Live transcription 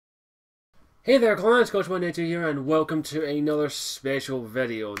Hey there, clients, Coach182 here, and welcome to another special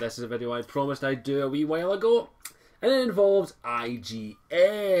video. This is a video I promised I'd do a wee while ago, and it involves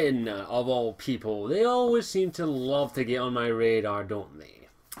IGN, of all people. They always seem to love to get on my radar, don't they?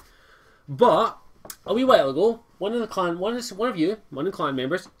 But, a wee while ago, one of the client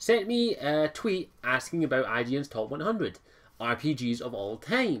members, sent me a tweet asking about IGN's top 100 RPGs of all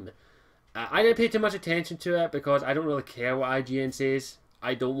time. I didn't pay too much attention to it because I don't really care what IGN says.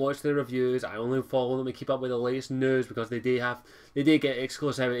 I don't watch their reviews. I only follow them and keep up with the latest news because they did get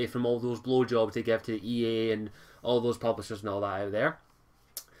exclusivity from all those blowjobs they give to EA and all those publishers and all that out there.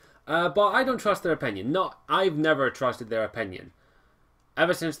 But I don't trust their opinion. I've never trusted their opinion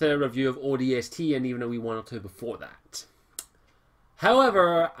ever since their review of ODST and even a wee one or two before that.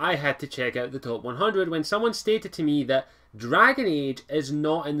 However, I had to check out the top 100 when someone stated to me that Dragon Age is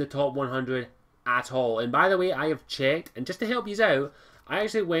not in the top 100 at all. And by the way, I have checked, and just to help you out, I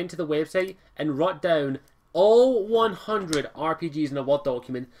actually went to the website and wrote down all 100 RPGs in a Word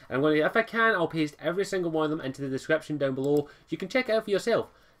document. And I'm going to, if I can, I'll paste every single one of them into the description down below. You can check it out for yourself.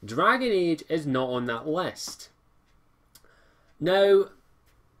 Dragon Age is not on that list. Now,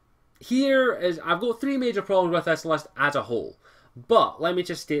 I've got three major problems with this list as a whole. But let me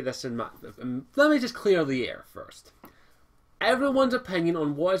just state this let me just clear the air first. Everyone's opinion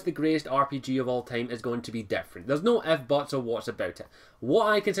on what is the greatest RPG of all time is going to be different. There's no if, buts, or what's about it. What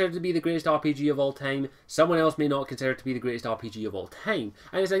I consider to be the greatest RPG of all time, someone else may not consider to be the greatest RPG of all time.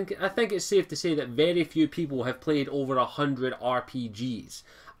 And I think it's safe to say that very few people have played over 100 RPGs.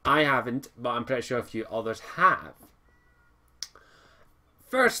 I haven't, but I'm pretty sure a few others have.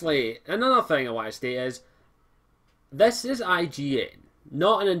 Firstly, another thing I want to state is, this is IGN.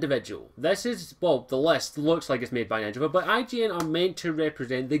 Not an individual. This is, well, the list looks like it's made by an individual, but IGN are meant to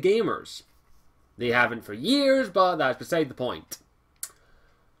represent the gamers. They haven't for years, but that's beside the point.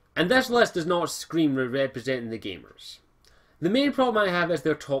 And this list does not scream representing the gamers. The main problem I have is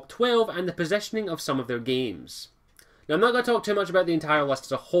their top 12 and the positioning of some of their games. Now, I'm not going to talk too much about the entire list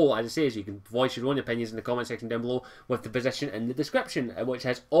as a whole. As I say, you can voice your own opinions in the comment section down below with the position in the description, which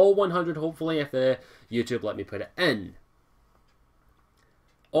has all 100, hopefully, if the YouTube let me put it in.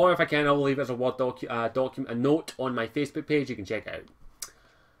 Or if I can, I'll leave it as a Word document, a note on my Facebook page. You can check it out.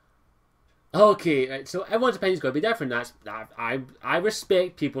 Okay, right, so everyone's opinion is going to be different. I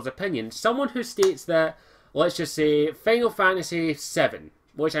respect people's opinion. Someone who states that, let's just say, Final Fantasy VII,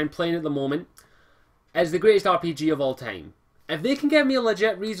 which I'm playing at the moment, is the greatest RPG of all time. If they can give me a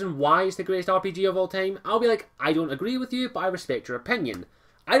legit reason why it's the greatest RPG of all time, I'll be like, I don't agree with you, but I respect your opinion.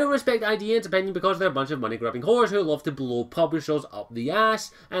 I don't respect IGN's opinion because they're a bunch of money-grubbing whores who love to blow publishers up the ass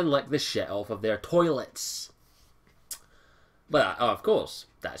and lick the shit off of their toilets. But, of course,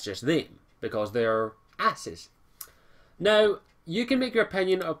 that's just them, because they're asses. Now, you can make your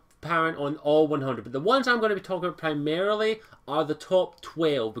opinion apparent on all 100, but the ones I'm going to be talking about primarily are the top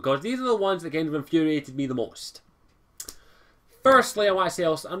 12, because these are the ones that kind of infuriated me the most. Firstly, I want to say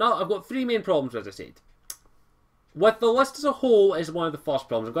I've got three main problems, as I said. With the list as a whole is one of the first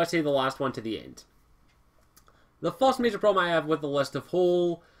problems. I'm going to say the last one to the end. The first major problem I have with the list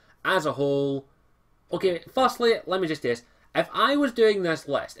as a whole... Okay, firstly, let me just say this. If I was doing this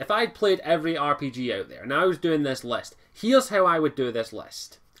list, if I'd played every RPG out there, and I was doing this list, here's how I would do this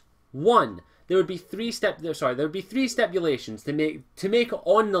list. One, there would be three stipulations to make it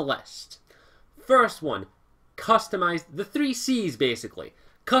on the list. First one, customize the 3 C's basically.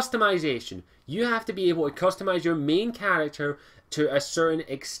 Customization. You have to be able to customize your main character to a certain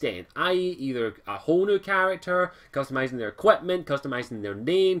extent, i.e. either a whole new character, customizing their equipment, customizing their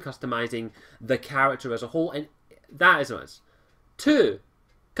name, customizing the character as a whole, and that is what. 2.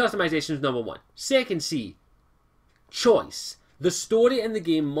 Customization is number 1. Second C. Choice. The story in the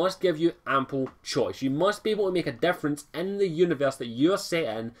game must give you ample choice. You must be able to make a difference in the universe that you're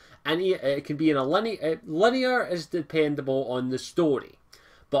set in, and it can be in a linear is dependable on the story.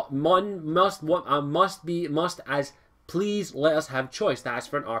 But please let us have choice. That's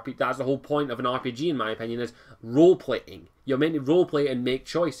for an RPG. That's the whole point of an RPG, in my opinion, is role playing. You're meant to role play and make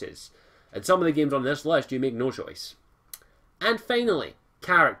choices. And some of the games on this list, you make no choice. And finally,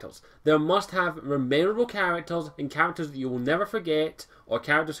 characters. There must have memorable characters and characters that you will never forget, or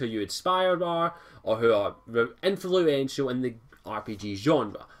characters who you inspired by, or who are influential in the RPG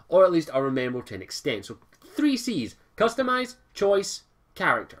genre, or at least are memorable to an extent. So 3 C's: customize, choice,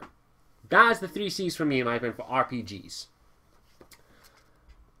 character. That is the 3 C's for me, in my opinion, for RPGs.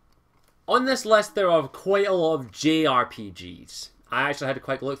 On this list, there are quite a lot of JRPGs. I actually had to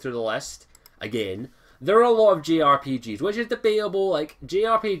quite look through the list again. There are a lot of JRPGs, which is debatable. Like,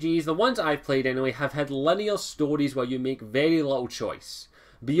 JRPGs, the ones I've played anyway, have had linear stories where you make very little choice.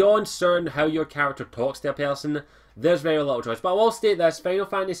 beyond certain how your character talks to a person, there's very little choice. But I will state this, Final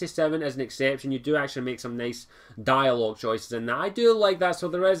Fantasy VII is an exception. You do actually make some nice dialogue choices in that. I do like that, so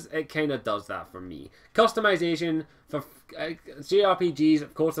there is, it kind of does that for me. Customization for JRPGs,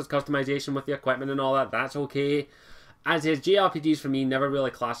 of course there's customization with the equipment and all that, that's okay. As is, JRPGs for me never really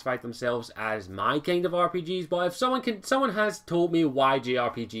classified themselves as my kind of RPGs, but if someone has told me why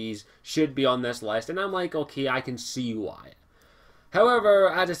JRPGs should be on this list, and I'm like, okay, I can see why. However,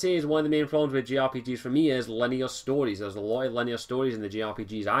 as I say, is one of the main problems with JRPGs for me is linear stories. There's a lot of linear stories in the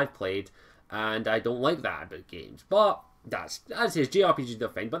JRPGs I've played, and I don't like that about games. But that's, as I say, JRPGs are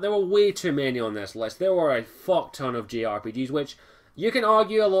fine. But there were way too many on this list. There were a fuck ton of JRPGs, which you can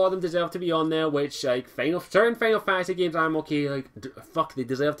argue a lot of them deserve to be on there. Which, like, certain Final Fantasy games, I'm okay. Like, fuck, they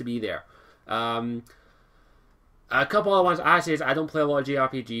deserve to be there. A couple of ones, as I say, I don't play a lot of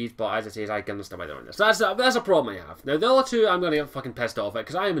JRPGs, but as I say, I can understand why they're on this. So that's a problem I have. Now, the other two, I'm going to get fucking pissed off at,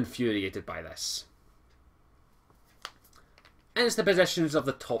 because I am infuriated by this. And it's the positions of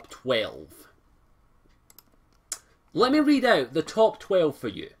the top 12. Let me read out the top 12 for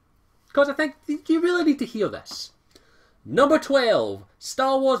you, because I think you really need to hear this. Number 12,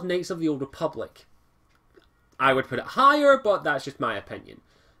 Star Wars Knights of the Old Republic. I would put it higher, but that's just my opinion.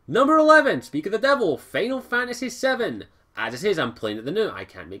 Number 11, Speak of the Devil, Final Fantasy VII. As it is, I'm playing it the new, I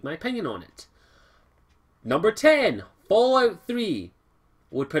can't make my opinion on it. Number 10, Fallout 3.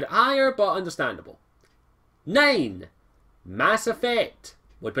 Would put it higher, but understandable. 9, Mass Effect.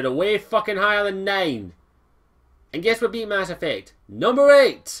 Would put it way fucking higher than 9. And guess what beat Mass Effect? Number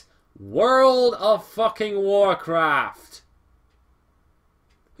 8, World of fucking Warcraft.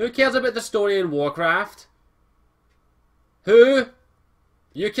 Who cares about the story in Warcraft? Who?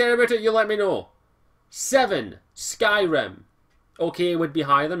 You care about it, you let me know. 7, Skyrim. Okay, it would be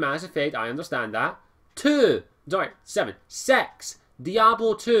higher than Mass Effect, I understand that. 6,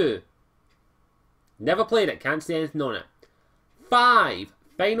 Diablo 2. Never played it, can't say anything on it. 5,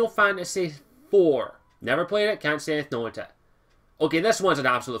 Final Fantasy 4. Never played it, can't say anything on it. Okay, this one's an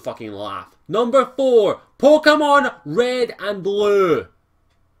absolute fucking laugh. Number 4, Pokemon Red and Blue.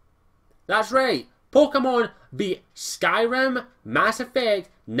 That's right. Pokemon beat Skyrim, Mass Effect,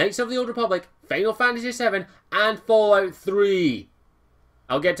 Knights of the Old Republic, Final Fantasy VII, and Fallout 3.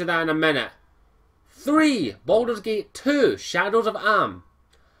 I'll get to that in a minute. 3, Baldur's Gate 2, Shadows of Am.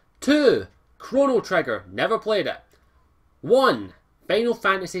 2, Chrono Trigger, never played it. 1, Final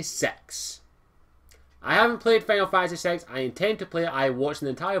Fantasy VI. I haven't played Final Fantasy VI, I intend to play it. I watched an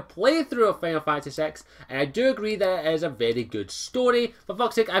entire playthrough of Final Fantasy VI, and I do agree that it is a very good story. For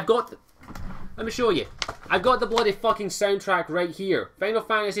fuck's sake, I've got... Let me show you. I've got the bloody fucking soundtrack right here. Final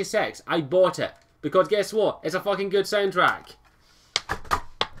Fantasy VI. I bought it. Because guess what? It's a fucking good soundtrack.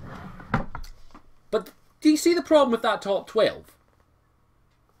 But do you see the problem with that top 12?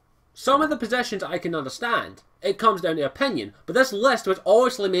 Some of the positions I can understand. It comes down to opinion. But this list was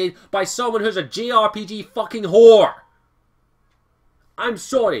obviously made by someone who's a JRPG fucking whore. I'm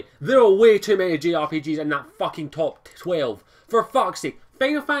sorry. There are way too many JRPGs in that fucking top 12. For fuck's sake.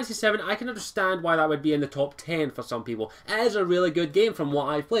 Final Fantasy VII, I can understand why that would be in the top 10 for some people. It is a really good game from what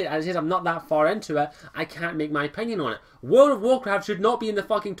I've played. As I said, I'm not that far into it. I can't make my opinion on it. World of Warcraft should not be in the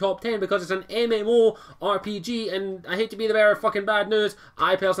fucking top 10 because it's an MMO RPG, and I hate to be the bearer of fucking bad news.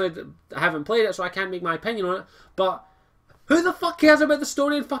 I personally haven't played it, so I can't make my opinion on it. But who the fuck cares about the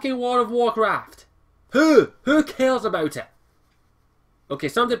story in fucking World of Warcraft? Who? Who cares about it? Okay,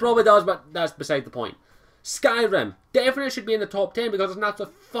 somebody probably does, but that's beside the point. Skyrim definitely should be in the top 10 because it's an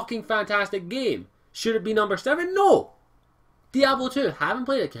absolute fucking fantastic game. Should it be number 7? No. Diablo 2, haven't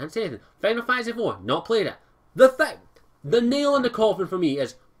played it, can't say anything. Final Fantasy 4, not played it. The nail in the coffin for me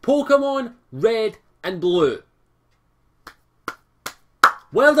is Pokemon Red and Blue.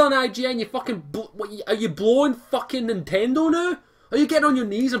 Well done, IGN. You fucking are you blowing fucking Nintendo now? Are you getting on your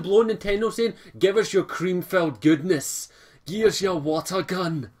knees and blowing Nintendo saying, "Give us your cream-filled goodness. Give us your water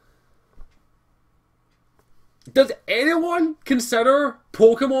gun"? Does anyone consider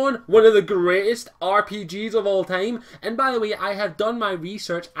Pokemon one of the greatest RPGs of all time? And by the way, I have done my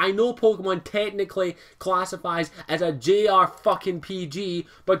research. I know Pokemon technically classifies as a JR fucking PG,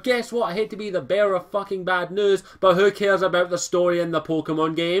 but guess what? I hate to be the bearer of fucking bad news, but who cares about the story in the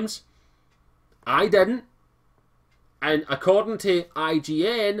Pokemon games? I didn't. And according to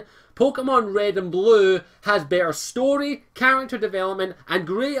IGN, Pokemon Red and Blue has better story, character development, and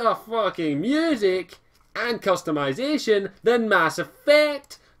greater fucking music and customization than Mass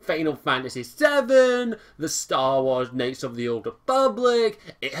Effect, Final Fantasy VII, the Star Wars Knights of the Old Republic.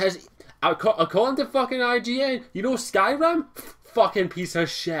 It has, according to fucking IGN, you know Skyrim? fucking piece of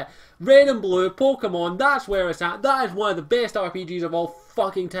shit. Red and Blue, Pokemon, that's where it's at. That is one of the best RPGs of all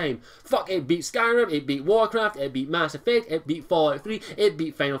fucking time. Fuck, it beat Skyrim, it beat Warcraft, it beat Mass Effect, it beat Fallout 3, it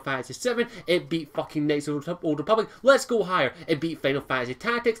beat Final Fantasy 7, it beat fucking Knights of the Old Republic. Let's go higher. It beat Final Fantasy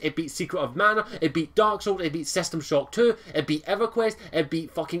Tactics, it beat Secret of Mana, it beat Dark Souls, it beat System Shock 2, it beat EverQuest, it beat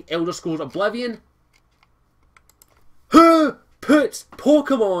fucking Elder Scrolls Oblivion. Who puts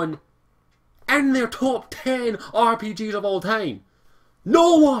Pokemon in their top 10 RPGs of all time?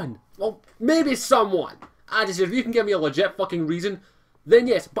 No one! Well, maybe someone. I just, if you can give me a legit fucking reason, then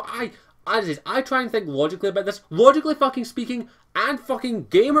yes. But I try and think logically about this. Logically fucking speaking, and fucking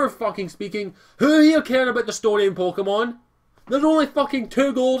gamer fucking speaking, who here cares about the story in Pokemon? There's only fucking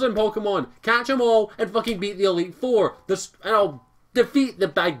 2 goals in Pokemon. Catch them all and fucking beat the Elite Four. And I'll defeat the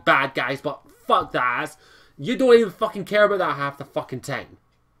big bad guys, but fuck that. You don't even fucking care about that half the fucking time.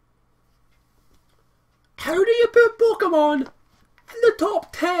 How do you put Pokemon in the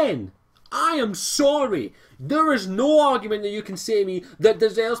top 10? I am sorry. There is no argument that you can say to me that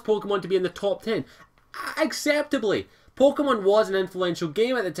deserves Pokemon to be in the top 10. Acceptably, Pokemon was an influential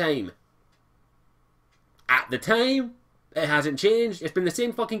game at the time. At the time, it hasn't changed. It's been the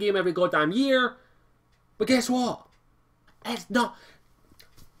same fucking game every goddamn year. But guess what? It's not.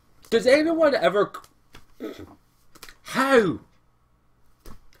 Does anyone ever... How?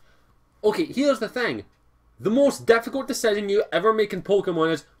 Okay, here's the thing. The most difficult decision you ever make in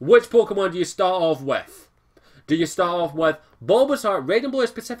Pokemon is which Pokemon do you start off with? Do you start off with Bulbasaur, Red and Blue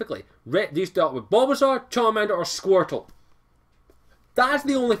specifically? Do you start with Bulbasaur, Charmander or Squirtle? That's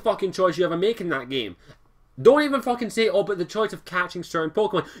the only fucking choice you ever make in that game. Don't even fucking say, oh, but the choice of catching certain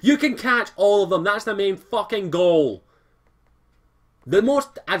Pokemon. You can catch all of them. That's the main fucking goal. The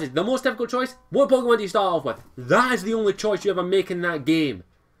most difficult choice, what Pokemon do you start off with? That is the only choice you ever make in that game.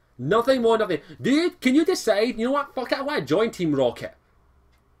 Nothing more, nothing. Can you decide, you know what, fuck it, I want to join Team Rocket.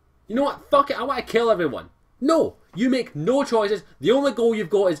 You know what, fuck it, I want to kill everyone. No, you make no choices. The only goal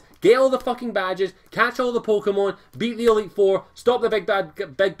you've got is get all the fucking badges, catch all the Pokemon, beat the Elite Four, stop the big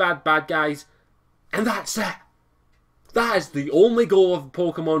bad guys, and that's it. That is the only goal of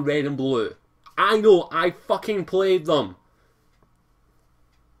Pokemon Red and Blue. I know, I fucking played them.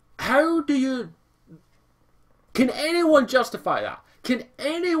 How do you... Can anyone justify that? Can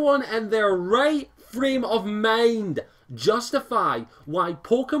anyone in their right frame of mind justify why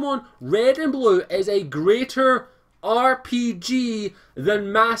Pokemon Red and Blue is a greater RPG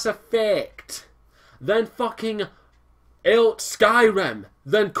than Mass Effect, than fucking Skyrim,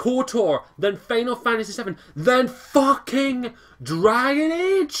 than KOTOR, than Final Fantasy VII, than fucking Dragon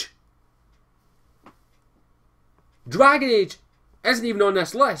Age? Dragon Age isn't even on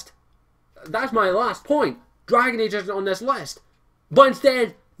this list. That's my last point. Dragon Age isn't on this list. But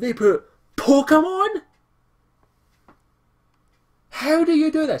instead, they put Pokemon? How do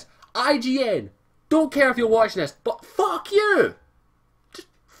you do this? IGN, don't care if you're watching this, but fuck you! Just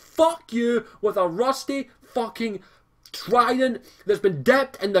fuck you with a rusty fucking trident that's been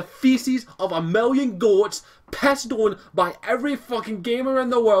dipped in the feces of 1,000,000 goats, pissed on by every fucking gamer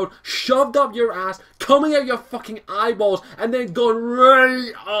in the world, shoved up your ass, coming out your fucking eyeballs, and then gone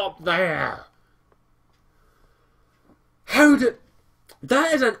right up there. How did...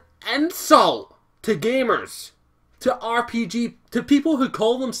 That is an insult to gamers, to RPG, to people who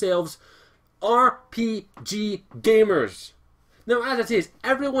call themselves RPG gamers. Now, as it is,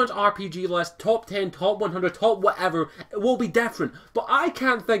 everyone's RPG list, top 10, top 100, top whatever, it will be different. But I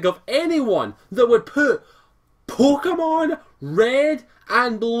can't think of anyone that would put Pokemon Red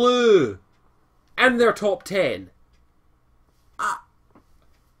and Blue in their top 10.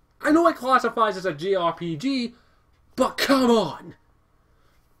 I know it classifies as a JRPG, but come on.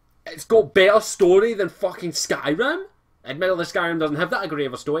 It's got better story than fucking Skyrim. Admittedly, Skyrim doesn't have that great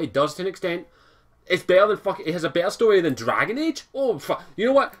of a story. It does to an extent. It's better than fucking... It has a better story than Dragon Age. Oh, fuck. You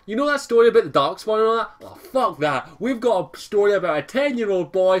know what? You know that story about the Darkspawn and all that? Oh, fuck that. We've got a story about a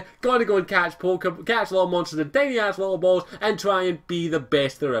 10-year-old boy gotta go and catch little monsters and tiny-ass little balls and try and be the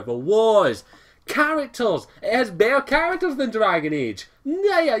best there ever was. Characters. It has better characters than Dragon Age.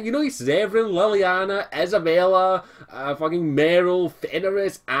 Yeah, you know, Severin, Liliana, Isabella, fucking Meryl,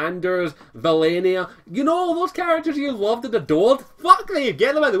 Fenris, Anders, Valenia. You know, all those characters you loved and adored. Fuck them,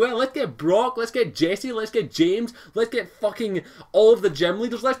 get them out of the way. Let's get Brock, let's get Jesse, let's get James, let's get fucking all of the gym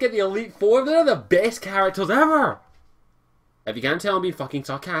leaders, let's get the Elite Four. They're the best characters ever. If you can't tell, I'm being fucking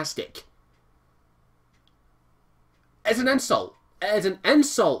sarcastic. It's an insult. It is an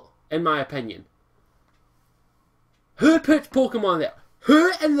insult, in my opinion. Who puts Pokemon there?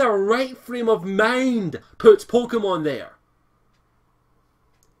 Who in their right frame of mind puts Pokemon there?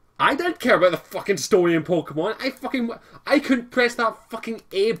 I didn't care about the fucking story in Pokemon. I couldn't press that fucking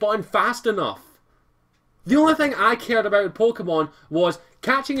A button fast enough. The only thing I cared about in Pokemon was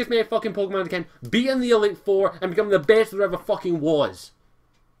catching as many fucking Pokemon as I can, beating the Elite Four, and becoming the best there ever fucking was.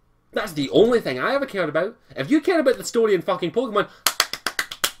 That's the only thing I ever cared about. If you care about the story in fucking Pokemon,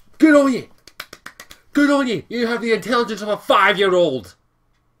 good on you. Good on you. You have the intelligence of a 5-year-old.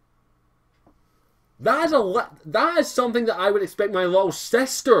 That is something that I would expect my little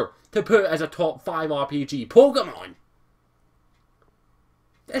sister to put as a top 5 RPG. Pokemon.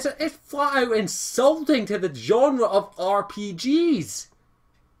 It's flat out insulting to the genre of RPGs.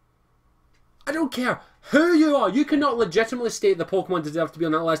 I don't care who you are. You cannot legitimately state that Pokemon deserve to be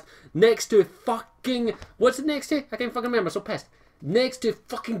on that list next to fucking... What's it next to? I can't fucking remember. I'm so pissed. Next to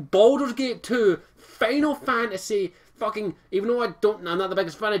fucking Baldur's Gate 2, Final Fantasy, fucking... Even though I'm not the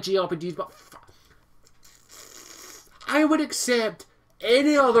biggest fan of JRPGs, but... I would accept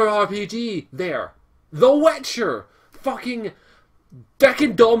any other RPG there. The Witcher. Fucking... Dick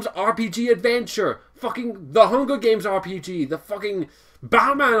and Dom's RPG Adventure. Fucking The Hunger Games RPG. The fucking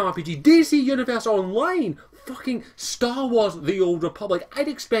Batman RPG. DC Universe Online. Fucking Star Wars The Old Republic. I'd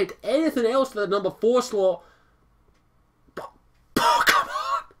expect anything else for the number 4 slot. But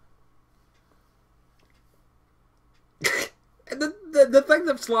Pokemon! the thing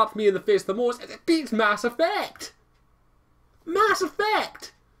that slapped me in the face the most is it beats Mass Effect. Mass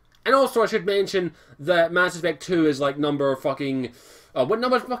Effect! And also I should mention that Mass Effect 2 is like number fucking... what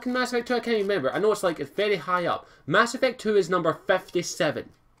number is fucking Mass Effect 2? I can't even remember. I know it's very high up. Mass Effect 2 is number 57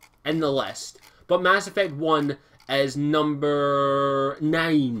 in the list. But Mass Effect 1 is number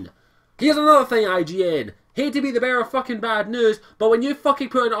 9. Here's another thing, IGN. Hate to be the bearer of fucking bad news, but when you fucking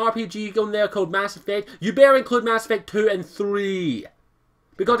put an RPG on there called Mass Effect, you better include Mass Effect 2 and 3.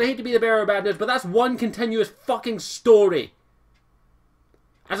 Because I hate to be the bearer of bad news, but that's one continuous fucking story.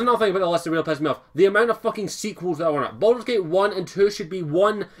 That's another thing about the list that really pissed me off. The amount of fucking sequels that are on it. Baldur's Gate 1 and 2 should be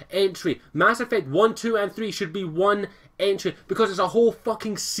one entry. Mass Effect 1, 2 and 3 should be one entry. Because it's a whole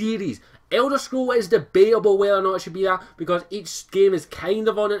fucking series. Elder Scrolls is debatable whether or not it should be that. Because each game is kind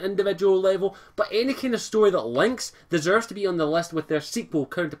of on an individual level. But any kind of story that links deserves to be on the list with their sequel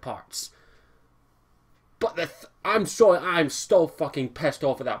counterparts. But I'm sorry, I'm still fucking pissed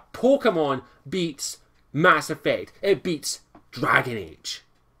off at that. Pokemon beats Mass Effect. It beats Dragon Age.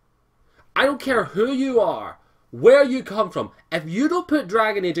 I don't care who you are, where you come from. If you don't put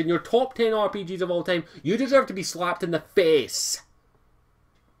Dragon Age in your top 10 RPGs of all time, you deserve to be slapped in the face.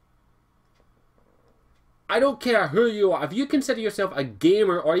 I don't care who you are. If you consider yourself a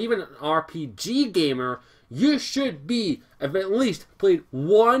gamer or even an RPG gamer, you should have at least played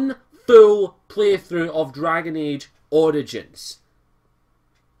one full playthrough of Dragon Age Origins.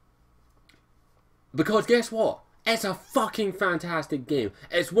 Because guess what? It's a fucking fantastic game.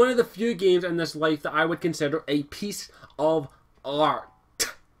 It's one of the few games in this life that I would consider a piece of art.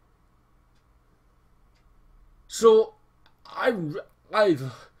 So,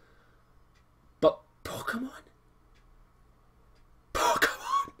 but Pokemon?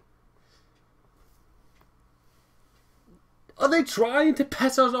 Pokemon? Are they trying to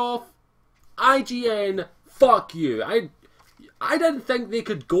piss us off? IGN, fuck you. I didn't think they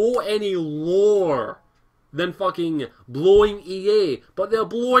could go any lower than fucking blowing EA, but they're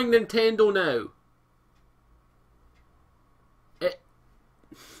blowing Nintendo now.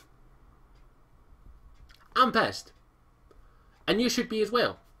 I'm pissed. And you should be as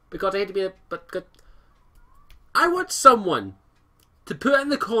well. Because I hate to be but I want someone to put in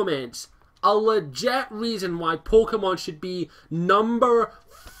the comments a legit reason why Pokemon should be number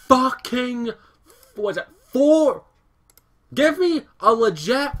fucking... What is it? 4? Give me a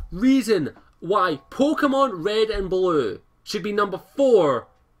legit reason why Pokemon Red and Blue should be number 4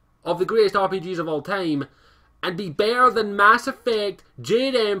 of the greatest RPGs of all time and be better than Mass Effect,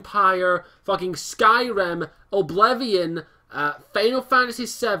 Jade Empire, fucking Skyrim, Oblivion, Final Fantasy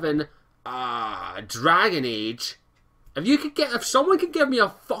VII, Dragon Age. If someone could give me a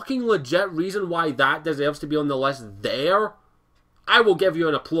fucking legit reason why that deserves to be on the list there, I will give you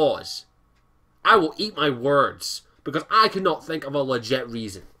an applause. I will eat my words because I cannot think of a legit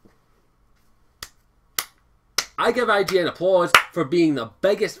reason. I give IGN applause for being the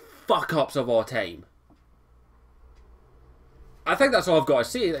biggest fuck-ups of all time. I think that's all I've got to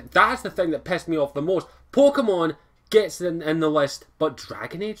say. That's the thing that pissed me off the most. Pokemon gets in the list, but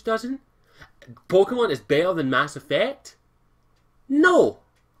Dragon Age doesn't? Pokemon is better than Mass Effect? No!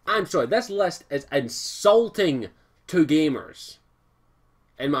 I'm sorry, this list is insulting to gamers.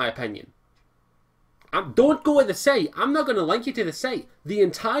 In my opinion. Don't go to the site. I'm not going to link you to the site. The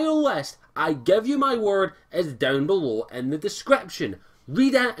entire list, I give you my word, is down below in the description.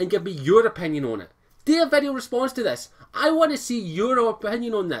 Read it and give me your opinion on it. Do a video response to this. I want to see your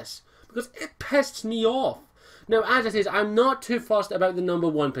opinion on this, because it pissed me off. Now, as it is, I'm not too fussed about the number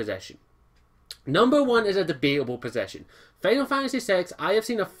 1 position. Number 1 is a debatable position. Final Fantasy VI, I have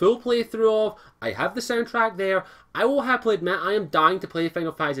seen a full playthrough of. I have the soundtrack there. I will happily admit I am dying to play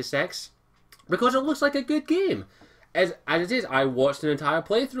Final Fantasy VI because it looks like a good game. As it is, I watched an entire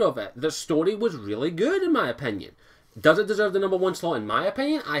playthrough of it. The story was really good in my opinion. Does it deserve the number 1 slot in my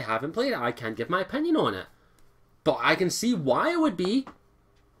opinion? I haven't played it. I can't give my opinion on it. But I can see why it would be.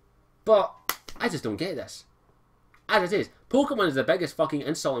 But I just don't get this. As it is, Pokemon is the biggest fucking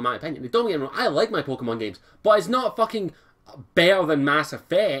insult in my opinion. Don't get me wrong, I like my Pokemon games, but it's not fucking better than Mass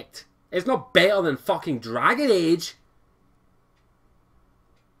Effect. It's not better than fucking Dragon Age.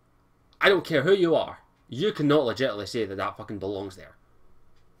 I don't care who you are. You cannot legitimately say that that fucking belongs there.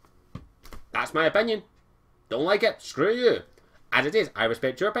 That's my opinion. Don't like it? Screw you. As it is, I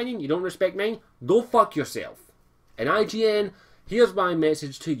respect your opinion. You don't respect mine? Go fuck yourself. And IGN, here's my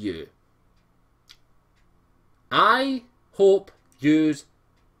message to you. I hope yous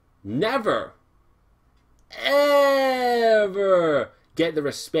never, ever get the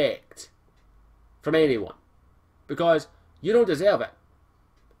respect from anyone. Because you don't deserve it.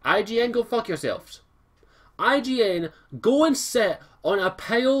 IGN, go fuck yourselves. IGN, go and sit on a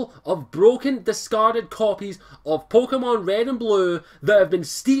pile of broken, discarded copies of Pokemon Red and Blue that have been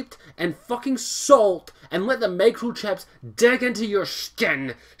steeped in fucking salt and let the microchips dig into your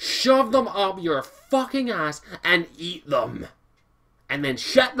skin, shove them up your fucking ass and eat them. And then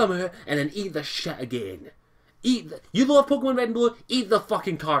shit them out and then eat the shit again. You love Pokemon Red and Blue? Eat the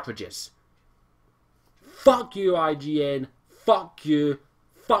fucking cartridges. Fuck you, IGN. Fuck you.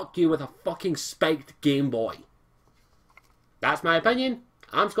 Fuck you with a fucking spiked Game Boy. That's my opinion.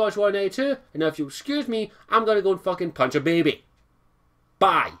 I'm Scottish182, and if you excuse me, I'm gonna go and fucking punch a baby.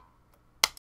 Bye.